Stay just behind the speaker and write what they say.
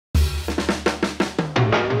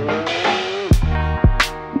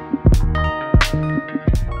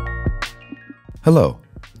Hello,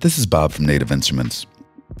 this is Bob from Native Instruments.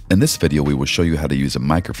 In this video, we will show you how to use a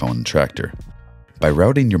microphone in Traktor. By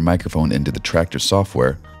routing your microphone into the Traktor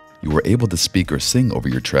software, you are able to speak or sing over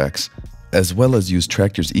your tracks, as well as use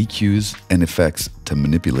Traktor's EQs and effects to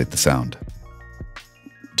manipulate the sound.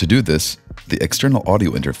 To do this, the external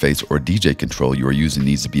audio interface or DJ control you are using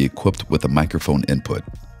needs to be equipped with a microphone input.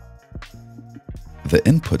 The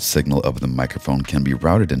input signal of the microphone can be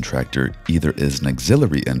routed in Traktor either as an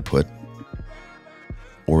auxiliary input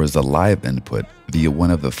or as a live input via one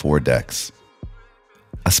of the 4 decks.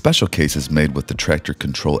 A special case is made with the Traktor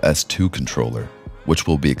Kontrol S2 controller, which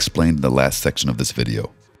will be explained in the last section of this video.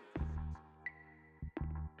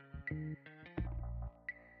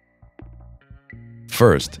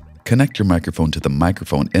 First, connect your microphone to the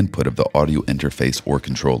microphone input of the audio interface or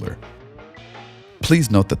controller. Please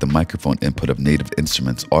note that the microphone input of Native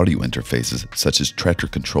Instruments audio interfaces, such as Traktor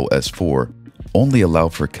Kontrol S4, only allow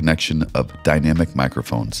for connection of dynamic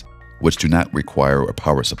microphones, which do not require a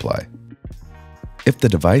power supply. If the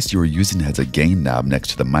device you are using has a gain knob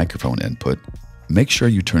next to the microphone input, make sure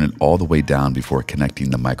you turn it all the way down before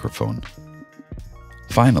connecting the microphone.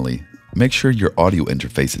 Finally, make sure your audio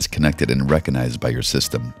interface is connected and recognized by your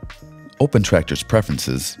system. Open Traktor's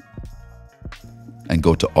Preferences and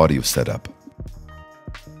go to Audio Setup.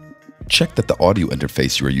 Check that the audio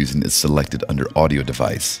interface you are using is selected under Audio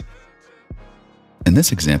Device. In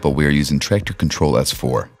this example, we are using Traktor Kontrol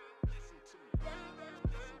S4.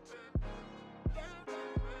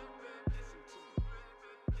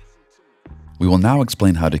 We will now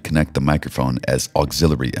explain how to connect the microphone as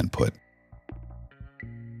auxiliary input.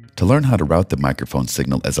 To learn how to route the microphone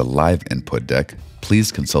signal as a live input deck,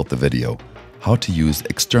 please consult the video, How to Use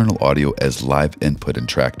External Audio as Live Input in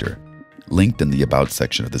Traktor, linked in the About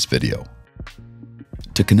section of this video.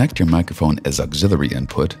 To connect your microphone as auxiliary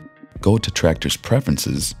input, go to Traktor's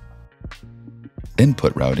Preferences,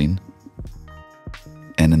 Input Routing,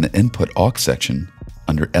 and in the Input Aux section,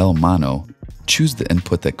 under L Mono, choose the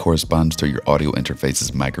input that corresponds to your audio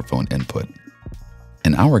interface's microphone input.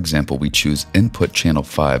 In our example, we choose Input Channel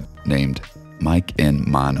 5 named Mic In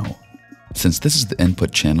Mono, since this is the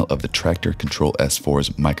input channel of the Traktor Kontrol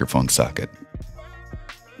S4's microphone socket.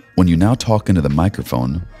 When you now talk into the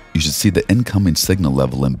microphone, you should see the incoming signal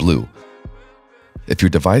level in blue. If your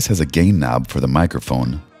device has a gain knob for the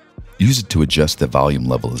microphone, use it to adjust the volume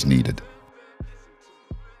level as needed.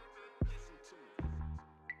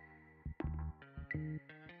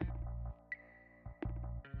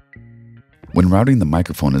 When routing the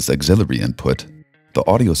microphone as auxiliary input, the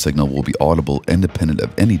audio signal will be audible independent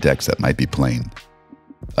of any decks that might be playing.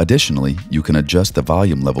 Additionally, you can adjust the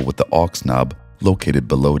volume level with the aux knob located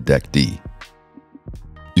below Deck D.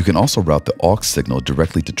 You can also route the aux signal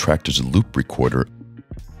directly to Traktor's loop recorder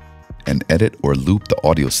and edit or loop the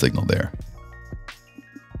audio signal there.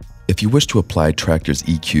 If you wish to apply Traktor's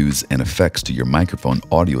EQs and effects to your microphone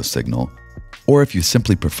audio signal, or if you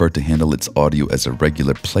simply prefer to handle its audio as a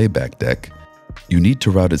regular playback deck, you need to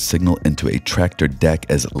route its signal into a Traktor deck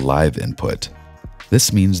as live input.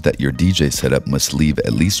 This means that your DJ setup must leave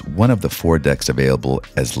at least one of the 4 decks available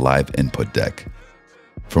as live input deck.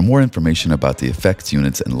 For more information about the effects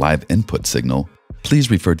units and live input signal,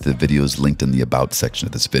 please refer to the videos linked in the About section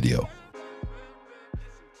of this video.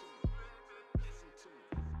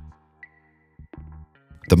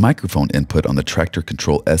 The microphone input on the Traktor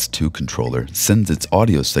Kontrol S2 controller sends its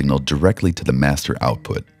audio signal directly to the master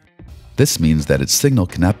output. This means that its signal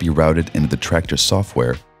cannot be routed into the Traktor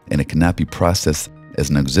software and it cannot be processed as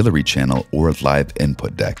an auxiliary channel or a live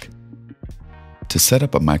input deck. To set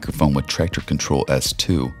up a microphone with Traktor Kontrol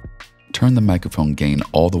S2, turn the microphone gain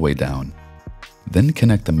all the way down. Then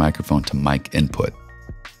connect the microphone to mic input.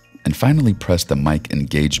 And finally press the mic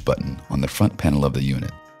engage button on the front panel of the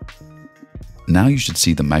unit. Now you should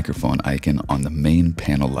see the microphone icon on the main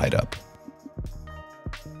panel light up.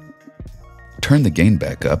 Turn the gain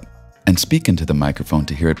back up and speak into the microphone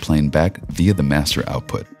to hear it playing back via the master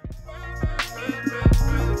output.